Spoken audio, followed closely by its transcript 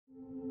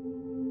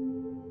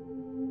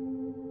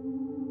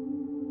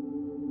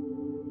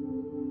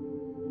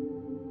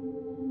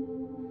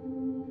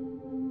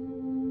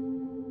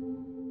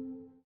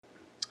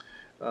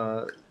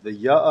The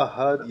Ya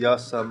Ahad, Ya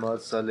Samad,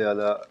 Salli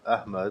ala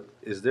Ahmad,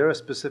 is there a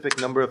specific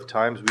number of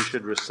times we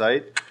should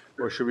recite,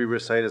 or should we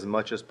recite as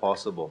much as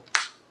possible?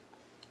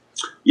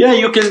 Yeah,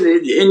 you can,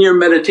 in your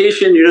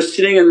meditation you're just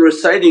sitting and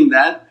reciting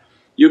that,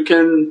 you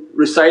can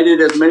recite it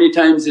as many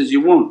times as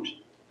you want.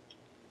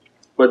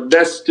 But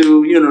best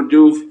to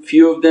do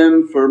few of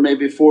them for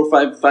maybe 4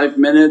 or 5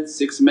 minutes,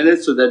 6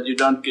 minutes, so that you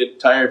don't get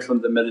tired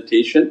from the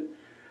meditation.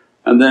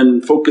 And then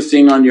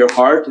focusing on your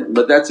heart,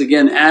 but that's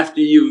again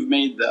after you've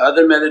made the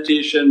other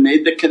meditation,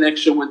 made the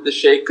connection with the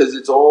shaykh, because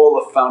it's all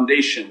a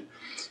foundation.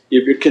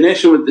 If your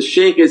connection with the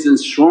shaykh isn't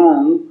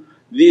strong,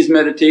 these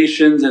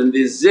meditations and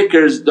these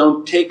zikrs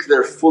don't take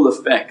their full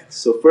effect.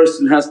 So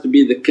first it has to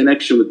be the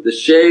connection with the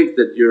shaykh,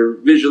 that you're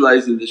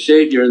visualizing the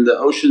shaykh, you're in the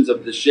oceans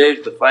of the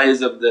shaykh, the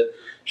faiz of the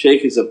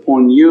shaykh is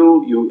upon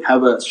you, you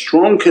have a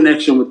strong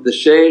connection with the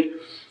shaykh.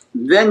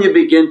 Then you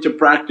begin to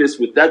practice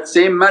with that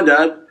same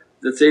madad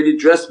that Sayyidi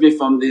dress me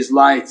from these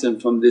lights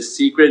and from this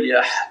secret,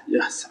 Ya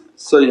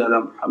Salli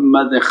ala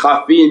Muhammad, and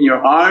khafi in your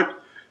heart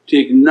to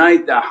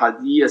ignite the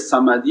ahadiyya,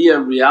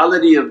 samadiyya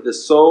reality of the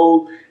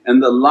soul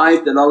and the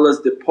light that Allah is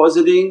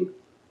depositing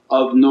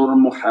of Nur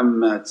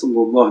Muhammad.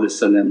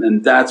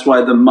 And that's why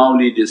the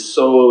Mawlid is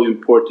so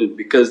important,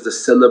 because the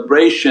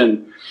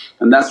celebration,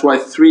 and that's why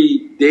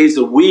 3 days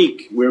a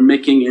week we're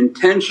making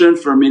intention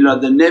for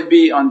Milad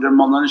al-Nabi under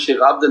Mawlana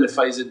Shaykh Abdul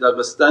Faiz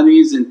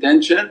al-Dabastani's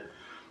intention,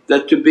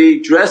 that to be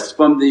dressed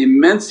from the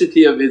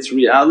immensity of its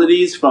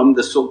realities, from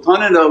the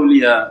Sultan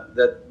al-Awliya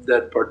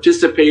that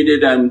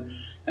participated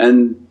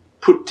and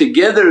put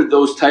together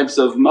those types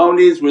of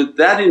mawlids. With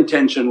that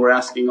intention we're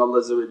asking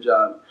Allah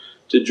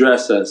to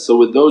dress us. So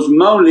with those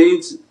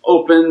mawlids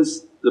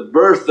opens the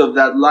birth of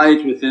that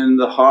light within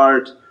the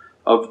heart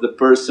of the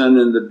person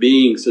and the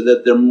being, so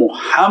that their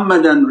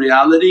Muhammadan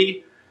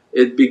reality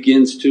it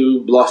begins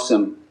to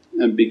blossom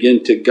and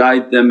begin to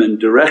guide them and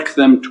direct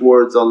them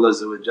towards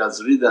Allah's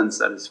rida and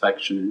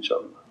satisfaction,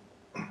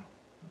 inshaAllah.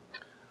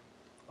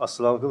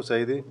 As-salamu alaykum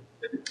Sayyidi.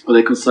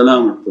 Walaykum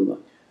salam wa rahmatullah.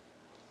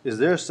 Is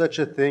there such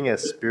a thing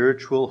as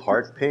spiritual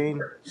heart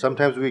pain?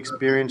 Sometimes we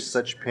experience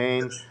such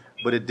pain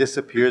but it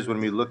disappears when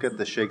we look at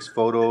the shaykh's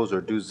photos or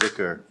do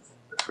zikr.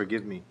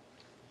 Forgive me.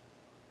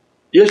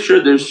 Yeah,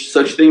 sure, there's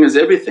such thing as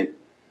everything.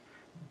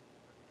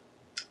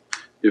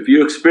 If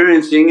you're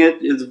experiencing it,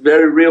 it's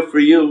very real for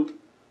you.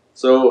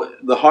 So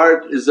the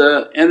heart is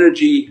a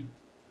energy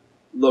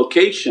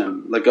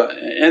location, like an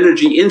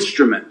energy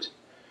instrument,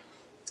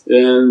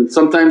 and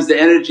sometimes the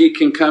energy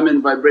can come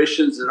in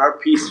vibrations that are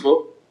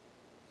peaceful,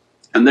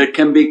 and there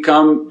can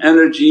become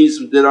energies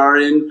that are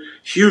in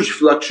huge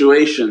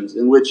fluctuations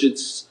in which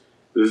it's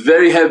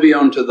very heavy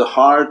onto the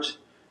heart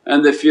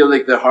and they feel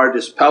like their heart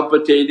is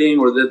palpitating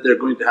or that they're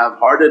going to have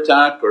heart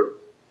attack, or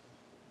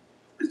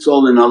it's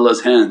all in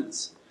Allah's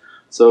hands.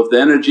 So if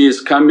the energy is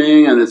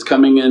coming and it's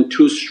coming in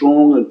too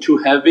strong and too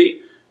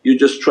heavy, you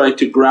just try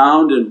to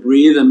ground and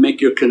breathe and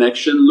make your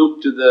connection,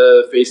 look to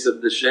the face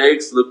of the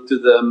shaykhs, look to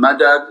the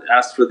madad,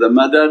 ask for the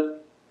madad,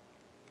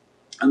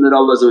 and then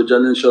Allah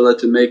inshaAllah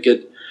to make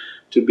it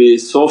to be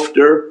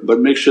softer. But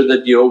make sure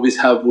that you always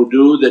have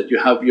wudu, that you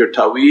have your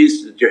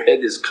taweez, that your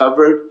head is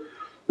covered,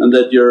 and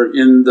that you're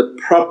in the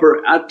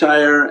proper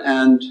attire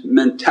and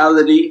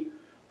mentality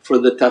for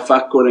the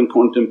tafakkur and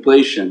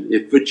contemplation.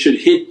 If it should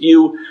hit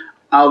you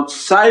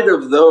outside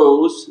of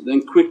those,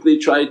 then quickly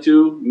try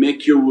to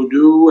make your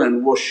wudu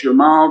and wash your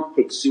mouth,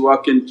 put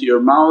siwak into your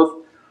mouth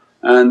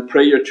and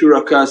pray your 2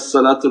 rakahs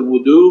salatul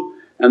wudu,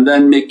 and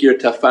then make your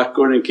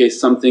tafakkur in case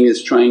something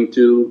is trying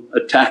to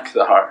attack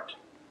the heart,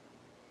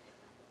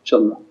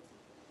 inshaAllah.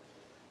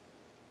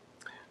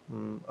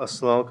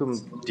 As-salamu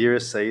alaykum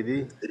dearest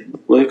Sayyidi.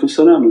 Walaykum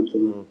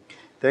salam.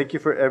 Thank you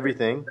for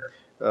everything.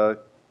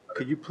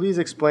 Could you please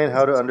explain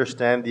how to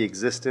understand the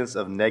existence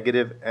of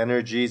negative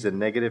energies and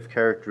negative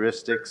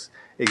characteristics?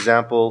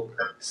 Example,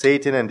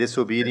 Satan and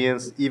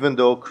disobedience, even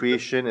though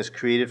creation is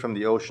created from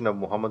the ocean of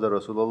Muhammadun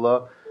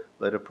Rasulallah,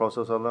 light of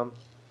Prophet ﷺ.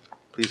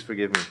 Please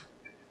forgive me.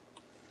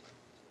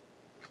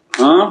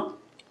 Huh?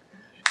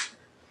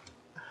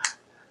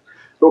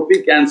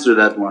 Tawfiq answer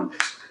that one.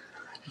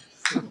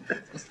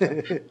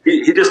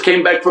 he just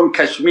came back from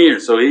Kashmir,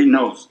 so he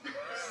knows.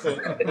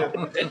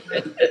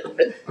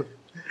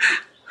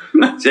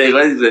 Shaykh,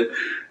 what is it?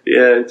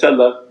 Yeah,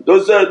 inshaAllah.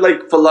 Those are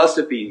like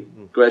philosophy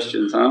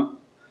questions, huh?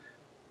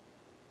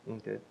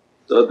 Okay.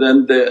 So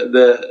then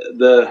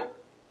the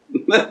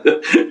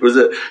was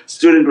a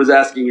student was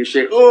asking his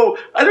shaykh, "Oh,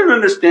 I don't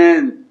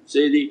understand,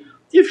 Sayyidi,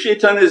 if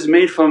shaitan is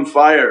made from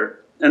fire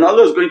and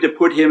Allah is going to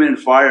put him in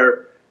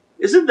fire,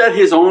 isn't that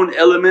his own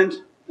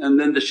element?" And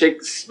then the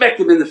shaykh smacked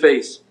him in the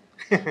face.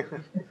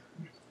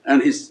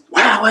 And he's,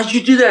 "Wow, why'd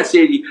you do that,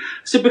 Sayyidi?"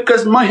 I said,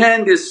 "Because my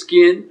hand is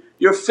skin,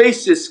 your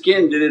face is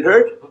skin, did it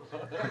hurt?"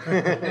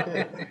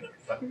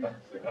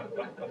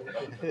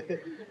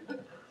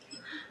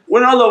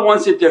 When Allah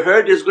wants it to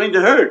hurt, it's going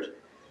to hurt.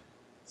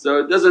 So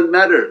it doesn't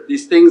matter,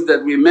 these things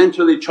that we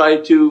mentally try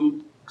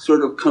to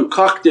sort of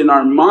concoct in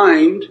our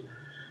mind,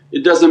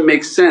 it doesn't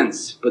make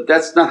sense, but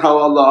that's not how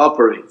Allah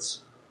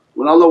operates.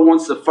 When Allah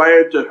wants the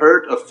fire to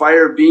hurt a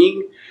fire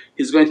being,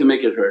 he's going to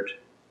make it hurt.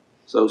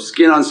 So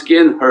skin on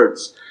skin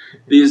hurts.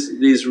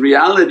 These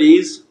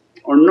realities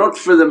are not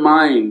for the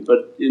mind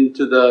but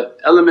into the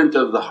element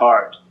of the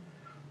heart.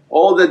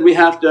 All that we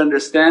have to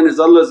understand is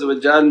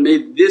Allah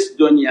made this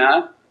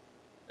dunya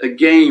a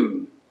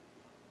game,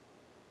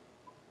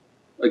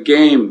 a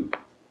game.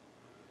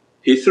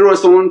 He threw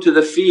us onto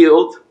the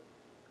field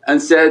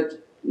and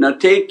said, now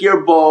take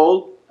your ball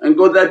and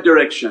go that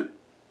direction.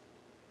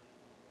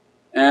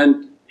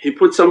 And He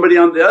put somebody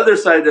on the other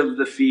side of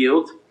the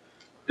field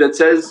that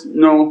says,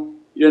 no,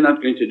 you're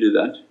not going to do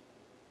that.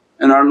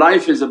 And our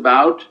life is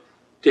about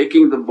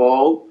taking the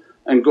ball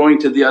and going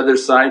to the other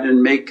side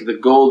and make the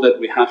goal that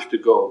we have to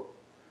go.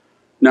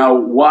 Now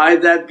why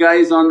that guy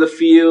is on the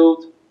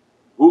field,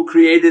 who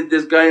created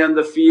this guy on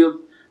the field,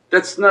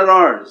 that's not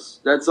ours,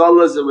 that's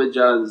Allah's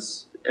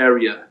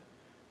area.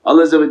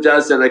 Allah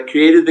said, I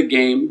created the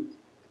game,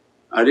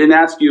 I didn't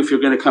ask you if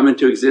you're going to come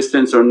into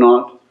existence or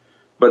not,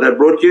 but I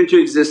brought you into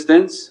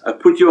existence, I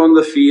put you on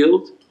the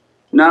field,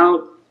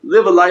 now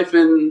live a life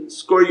and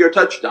score your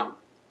touchdown.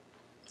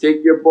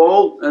 Take your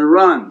ball and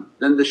run.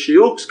 Then the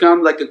shuyukhs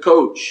come like a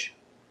coach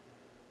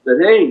that,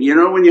 hey, you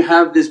know, when you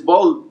have this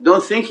ball,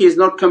 don't think he's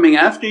not coming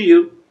after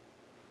you.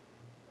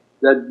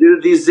 That do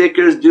these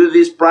zikrs, do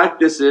these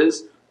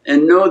practices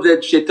and know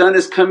that shaitan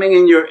is coming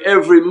in your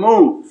every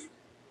move.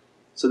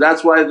 So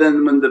that's why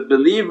then when the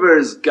believer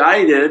is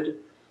guided,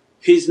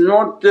 he's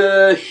not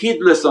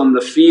heedless on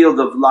the field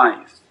of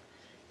life.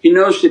 He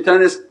knows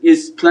shaitan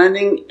is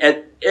planning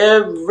at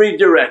every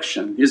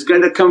direction. He's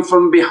going to come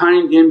from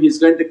behind him, he's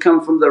going to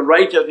come from the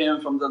right of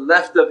him, from the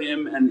left of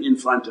him and in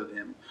front of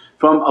him,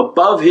 from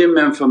above him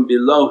and from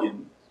below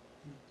him.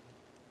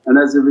 And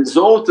as a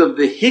result of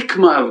the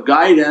hikmah of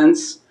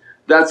guidance,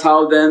 that's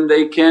how then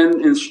they can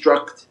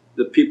instruct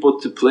the people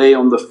to play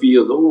on the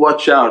field. Oh,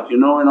 watch out, you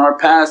know, in our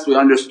past we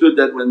understood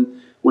that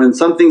when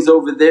something's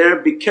over there,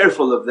 be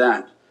careful of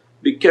that,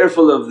 be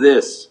careful of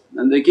this.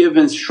 And they give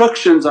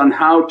instructions on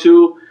how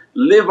to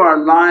live our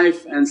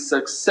life and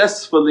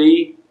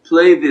successfully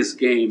play this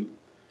game.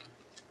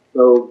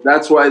 So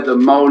that's why the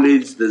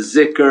mawlids, the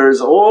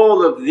zikrs,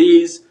 all of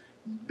these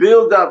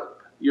build up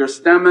your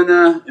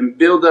stamina and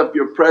build up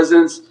your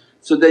presence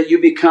so that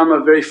you become a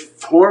very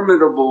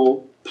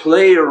formidable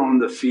player on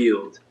the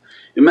field.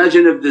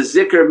 Imagine if the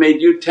zikr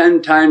made you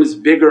 10 times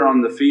bigger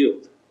on the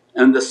field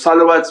and the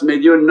salawats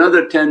made you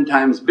another 10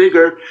 times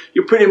bigger,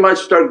 you pretty much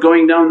start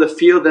going down the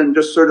field and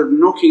just sort of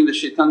knocking the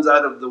shaitans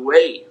out of the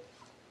way.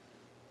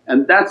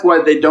 And that's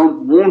why they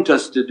don't want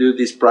us to do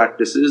these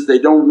practices, they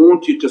don't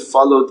want you to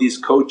follow these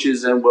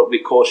coaches and what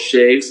we call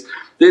shaykhs.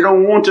 They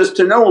don't want us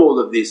to know all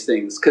of these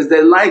things because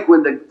they like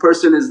when the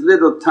person is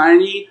little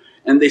tiny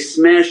and they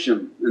smash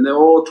him and they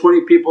all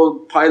 20 people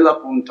pile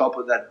up on top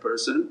of that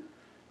person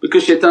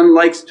because shaitan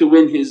likes to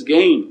win his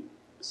game.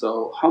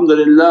 So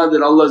alhamdulillah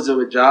that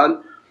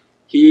Allah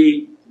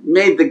He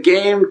made the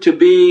game to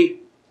be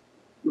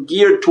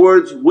geared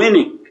towards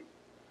winning.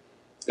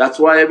 That's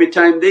why every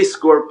time they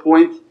score a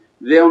point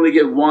they only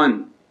get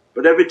 1,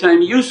 but every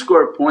time you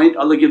score a point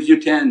Allah gives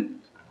you 10.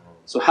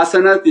 So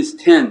hasanat is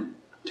 10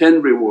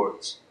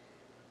 rewards,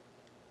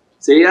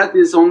 sayyat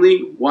is only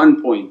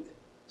 1 point.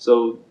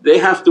 So they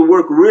have to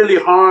work really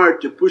hard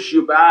to push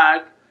you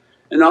back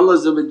and Allah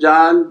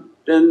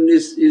then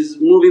is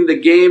moving the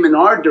game in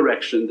our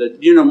direction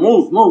that, you know,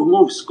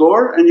 move,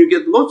 score and you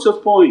get lots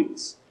of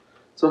points.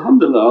 So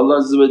alhamdulillah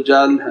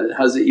Allah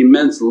has an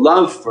immense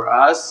love for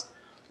us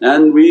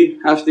and we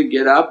have to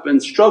get up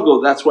and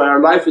struggle. That's why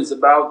our life is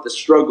about the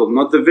struggle,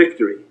 not the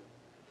victory.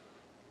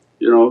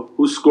 You know,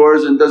 who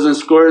scores and doesn't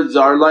score,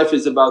 our life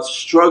is about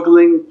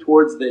struggling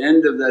towards the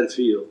end of that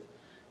field.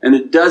 And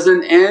it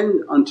doesn't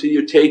end until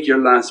you take your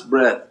last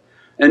breath.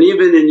 And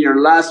even in your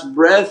last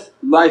breath,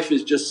 life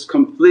is just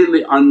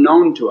completely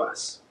unknown to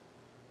us.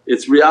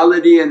 Its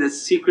reality and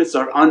its secrets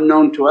are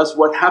unknown to us.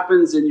 What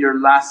happens in your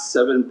last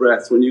 7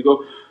 breaths when you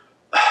go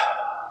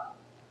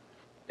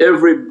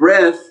every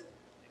breath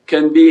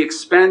can be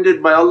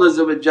expanded by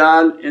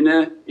Allah in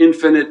an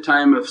infinite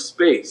time of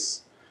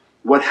space.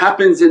 What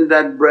happens in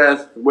that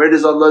breath, where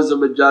does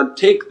Allah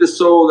take the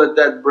soul at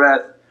that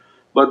breath?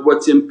 But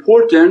what's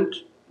important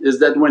is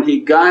that when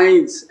He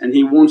guides and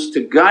He wants to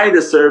guide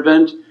a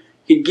servant,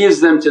 He gives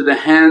them to the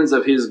hands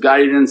of His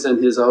guidance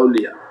and His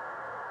awliya.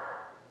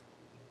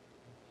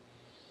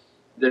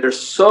 Their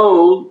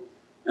soul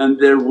and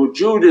their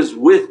wujood is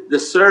with the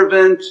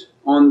servant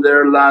on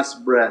their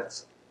last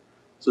breaths,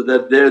 so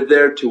that they're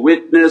there to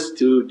witness,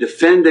 to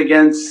defend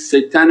against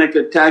satanic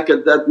attack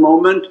at that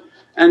moment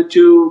and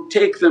to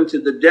take them to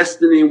the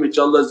destiny which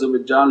Allah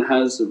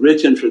has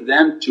written for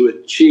them to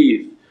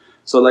achieve.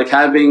 So like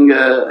having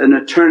an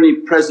attorney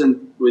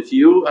present with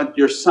you at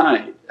your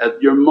side at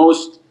your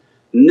most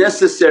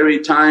necessary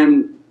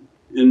time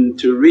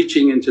into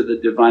reaching into the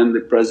Divinely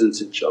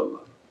Presence, inshaAllah.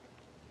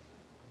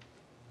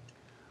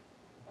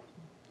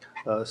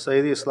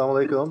 Sayyidi,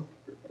 as-salamu alaykum.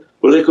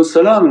 Wa alaykum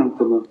salam wa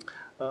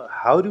rahmatullah.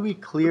 How do we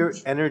clear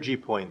energy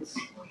points?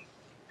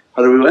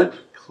 How do we what?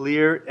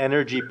 Clear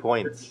energy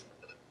points.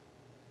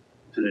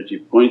 Energy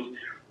point.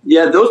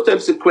 Yeah, those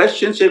types of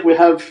questions, Shaykh, we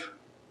have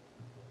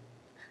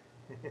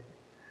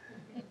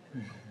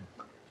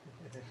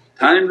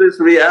timeless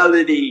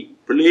reality,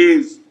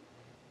 please.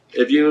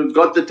 If you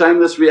got the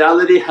timeless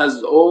reality,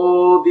 has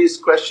all these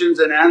questions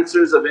and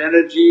answers of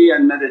energy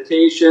and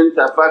meditation,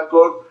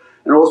 tafakkur,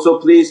 and also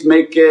please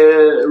make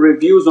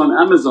reviews on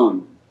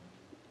Amazon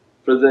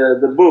for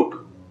the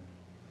book.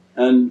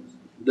 And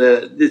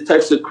these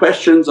types of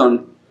questions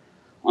on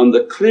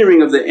the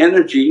clearing of the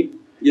energy,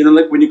 you know,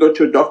 like when you go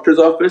to a doctor's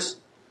office,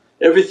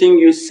 everything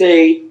you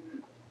say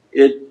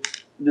it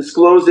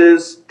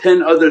discloses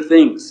 10 other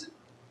things.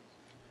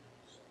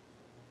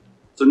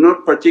 So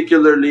not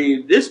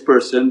particularly this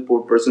person,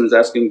 poor person is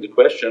asking the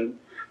question,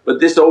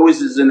 but this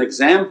always is an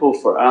example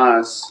for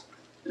us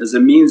as a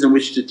means in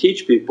which to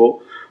teach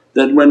people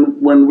that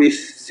when we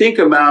think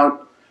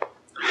about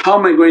how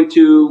am I going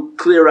to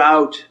clear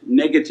out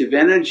negative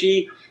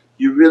energy,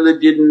 you really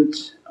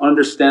didn't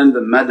understand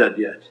the madad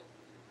yet.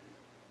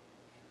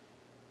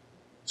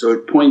 So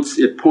it points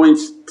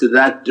to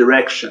that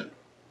direction.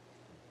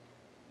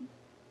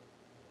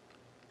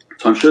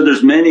 So I'm sure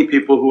there's many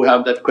people who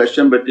have that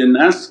question but didn't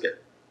ask it.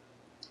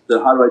 That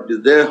how do I do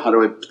this, how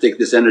do I take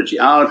this energy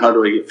out, how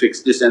do I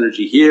fix this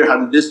energy here,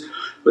 how do this…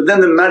 But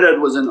then the madad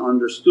wasn't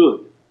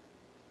understood.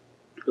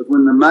 Because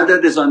when the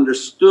madad is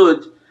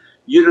understood,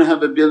 you don't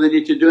have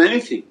ability to do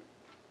anything.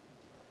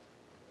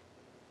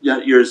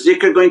 Your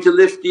zikr going to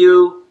lift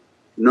you,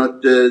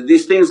 not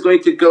these things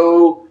going to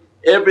go.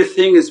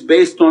 Everything is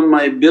based on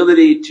my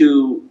ability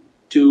to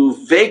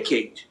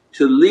vacate,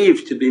 to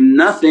leave, to be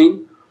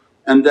nothing,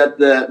 and that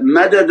the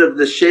madad of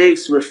the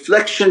shaykh's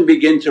reflection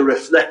begin to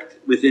reflect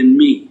within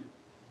me.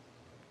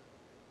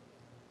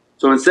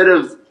 So instead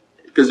of…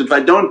 because if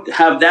I don't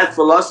have that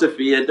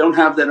philosophy, I don't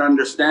have that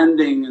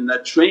understanding and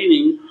that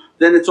training,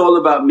 then it's all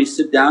about me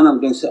sit down,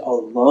 I'm going to say,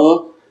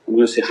 Allah, I'm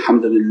going to say,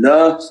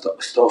 Alhamdulillah,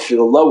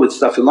 astaghfirullah, with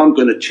astaghfirullah I'm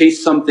going to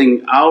chase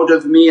something out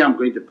of me, I'm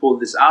going to pull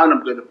this out,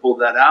 I'm going to pull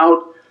that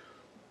out.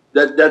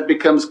 That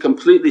becomes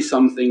completely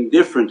something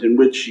different in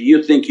which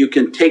you think you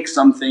can take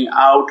something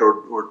out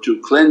or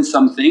to cleanse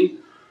something.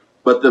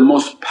 But the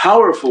most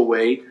powerful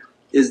way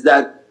is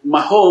that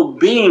my whole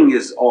being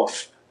is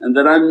off and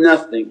that I'm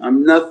nothing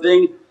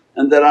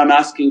and that I'm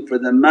asking for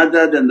the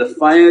madad and the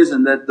fires,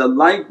 and that the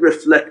light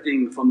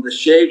reflecting from the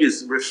shaykh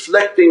is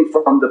reflecting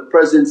from the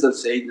presence of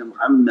Sayyidina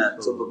Muhammad.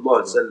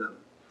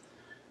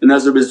 And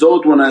as a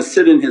result, when I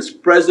sit in his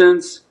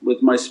presence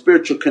with my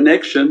spiritual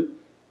connection,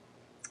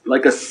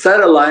 like a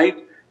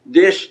satellite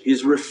dish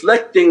is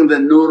reflecting the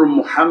Nur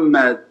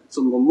Muhammad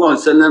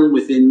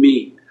within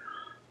me.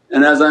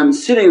 And as I'm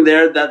sitting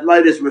there, that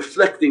light is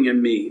reflecting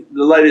in me,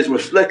 the light is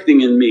reflecting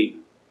in me.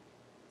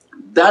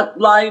 That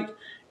light,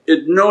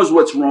 it knows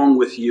what's wrong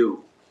with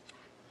you,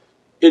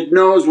 it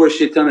knows where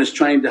shaitan is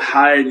trying to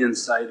hide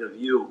inside of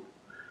you.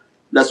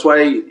 That's why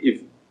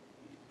if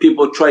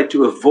people try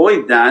to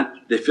avoid that,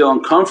 they feel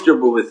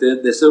uncomfortable with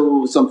it, they say,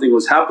 oh something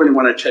was happening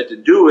when I tried to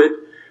do it,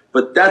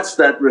 but that's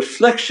that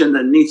reflection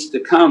that needs to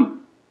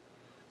come.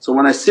 So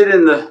when I sit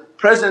in the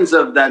presence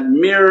of that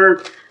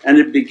mirror and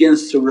it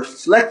begins to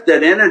reflect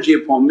that energy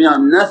upon me,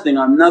 I'm nothing,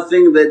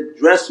 that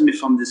dress me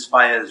from these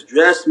fires,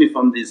 dress me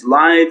from these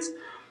lights.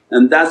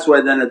 And that's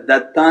why then at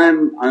that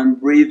time I'm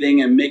breathing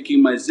and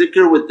making my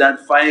zikr with that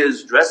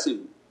fire's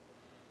dressing.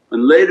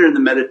 And later in the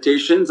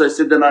meditations I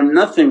said that I'm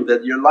nothing,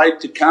 that your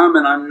light to come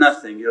and I'm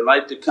nothing, your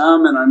light to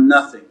come and I'm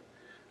nothing.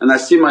 And I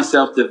see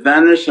myself to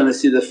vanish and I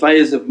see the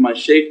faiz of my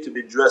shaykh to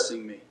be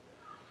dressing me.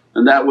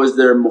 And that was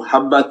their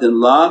muhabbat and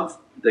love,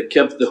 they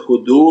kept the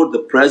hudur,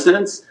 the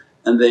presence,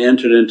 and they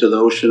entered into the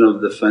ocean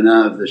of the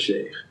fana of the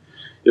shaykh.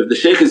 If the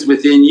shaykh is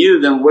within you,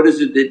 then what is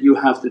it that you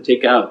have to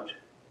take out?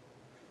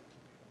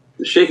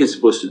 The shaykh is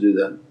supposed to do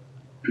that.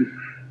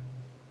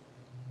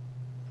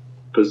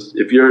 Because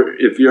if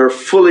you're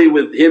fully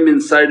with him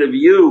inside of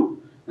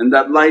you and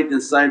that light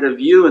inside of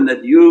you, and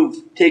that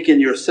you've taken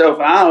yourself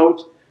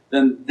out,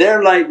 then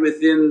their light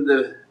within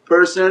the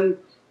person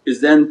is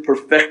then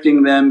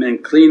perfecting them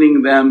and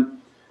cleaning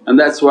them. And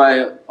that's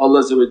why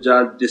Allah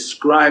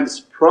describes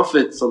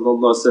Prophet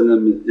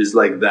is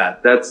like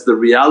that. That's the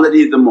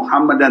reality, the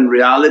Muhammadan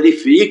reality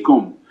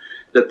fiikum,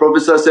 that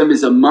Prophet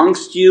is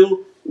amongst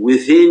you,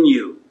 within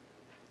you.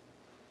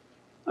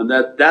 And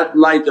that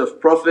light of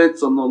Prophet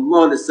the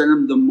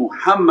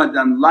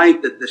Muhammadan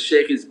light that the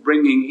shaykh is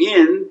bringing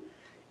in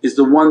is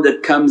the one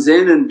that comes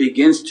in and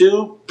begins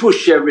to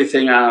push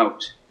everything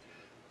out.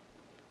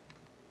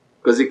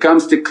 Because it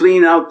comes to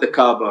clean out the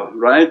Kaaba,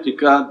 right?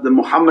 The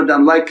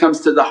Muhammadan light comes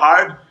to the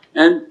heart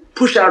and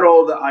push out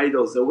all the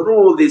idols, there were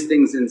all these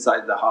things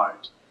inside the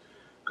heart.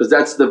 Because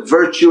that's the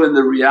virtue and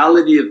the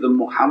reality of the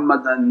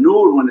Muhammadan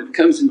Nur. When it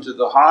comes into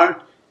the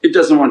heart, it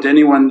doesn't want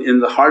anyone in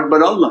the heart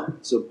but Allah.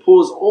 So it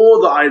pulls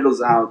all the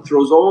idols out,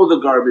 throws all the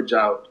garbage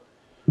out.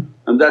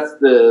 And that's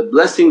the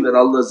blessing that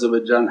Allah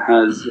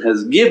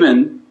has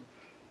given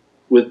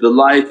with the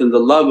light and the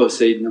love of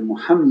Sayyidina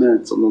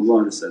Muhammad.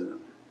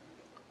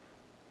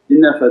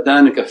 Inna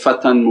fatanaka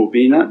fatan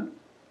mubina.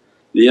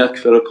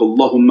 لِيَكْفِرَكَ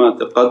اللَّهُ مَا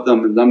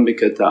تَقَدَّمَ مِن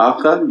ذَنبِكَ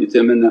تَأَخَّرَ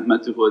يُتِمَّ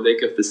نِعْمَتَهُ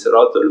عَلَيْكَ فِي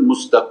الصِّرَاطِ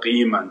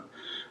الْمُسْتَقِيمَ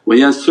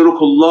وَيَنْصُرُكَ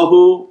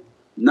اللَّهُ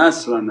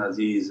نَصْرًا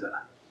عَزِيزًا.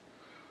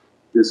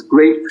 This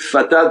great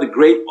fatah, the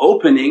great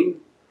opening,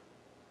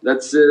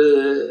 that's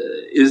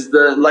is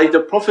the light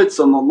of Prophet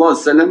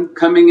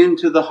coming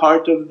into the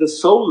heart of the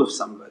soul of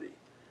somebody.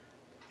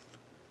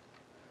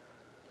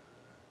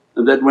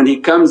 And that when he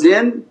comes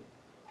in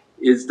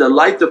is the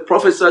light of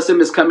Prophet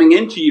is coming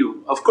into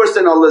you. Of course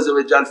then Allah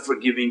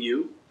forgiving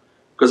you,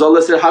 because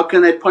Allah said, how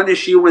can I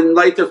punish you when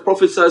light of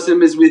Prophet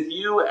is with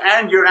you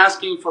and you're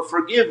asking for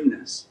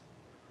forgiveness.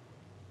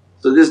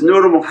 So this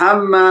Nur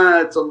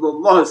Muhammad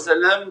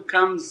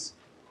comes,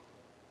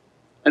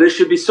 and it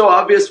should be so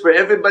obvious for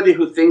everybody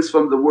who thinks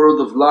from the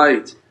world of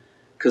light,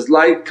 because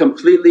light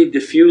completely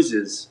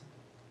diffuses.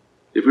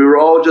 If we were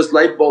all just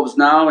light bulbs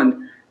now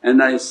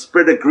and I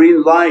spread a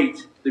green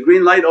light, the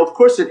green light of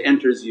course it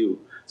enters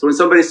you. So when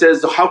somebody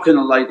says, how can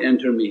a light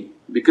enter me?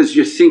 Because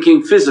you're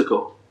thinking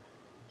physical.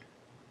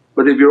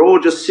 But if you're all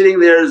just sitting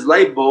there as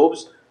light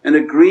bulbs and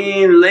a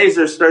green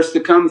laser starts to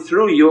come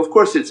through you, of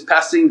course it's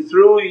passing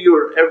through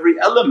your every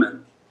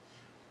element.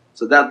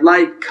 So that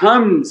light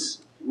comes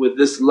with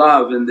this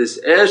love and this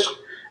ishq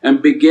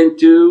and begin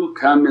to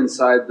come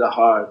inside the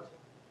heart,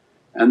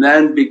 and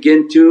then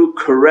begin to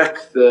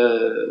correct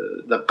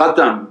the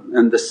qadam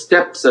and the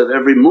steps of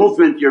every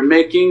movement you're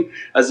making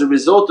as a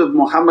result of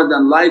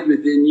Muhammadan light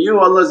within you.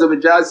 Allah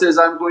says,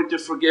 I'm going to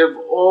forgive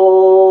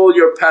all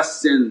your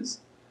past sins,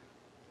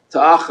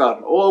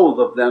 ta'akhar, all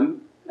of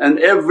them, and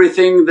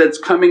everything that's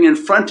coming in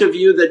front of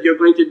you that you're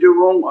going to do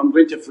wrong, I'm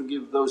going to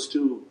forgive those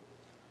too.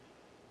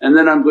 And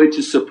then I'm going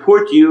to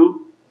support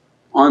you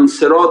on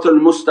Siratul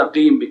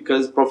Mustaqim,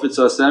 because Prophet is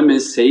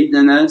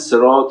Sayyidina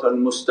Siratul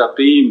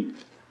Mustaqim.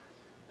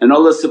 And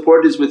Allah's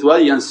support is with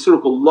what?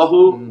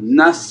 Yansurukullahu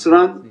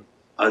Nasran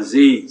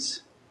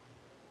Aziz.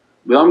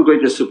 Well, I'm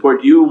going to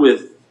support you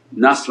with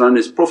Nasran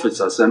is Prophet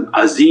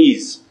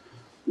Aziz,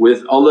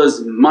 with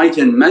Allah's might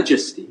and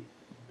majesty,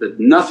 that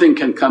nothing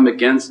can come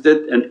against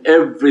it and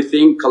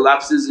everything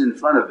collapses in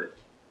front of it.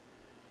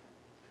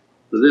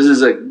 So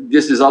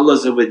this is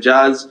Allah's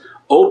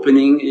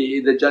opening,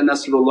 the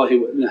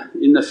Nasrullahi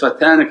inna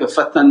fatanaka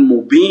fatan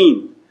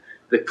mubeen.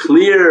 The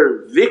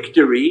clear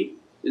victory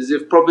is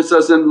if Prophet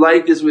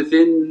light is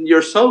within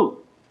your soul.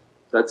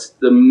 That's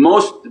the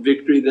most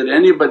victory that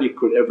anybody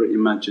could ever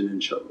imagine,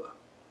 inshaAllah.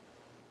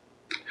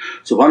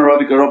 Subhana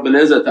rabbika rabbil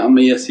izzati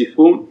amma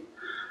yasifoon,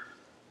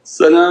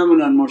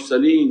 salaamun al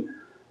mursaleen,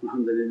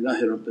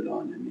 walhamdulillahi rabbil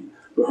alameen.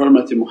 Bi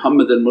hurmati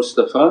Muhammad al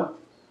Mustafa,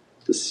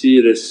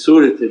 Tasir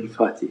Surat al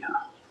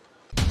Fatiha.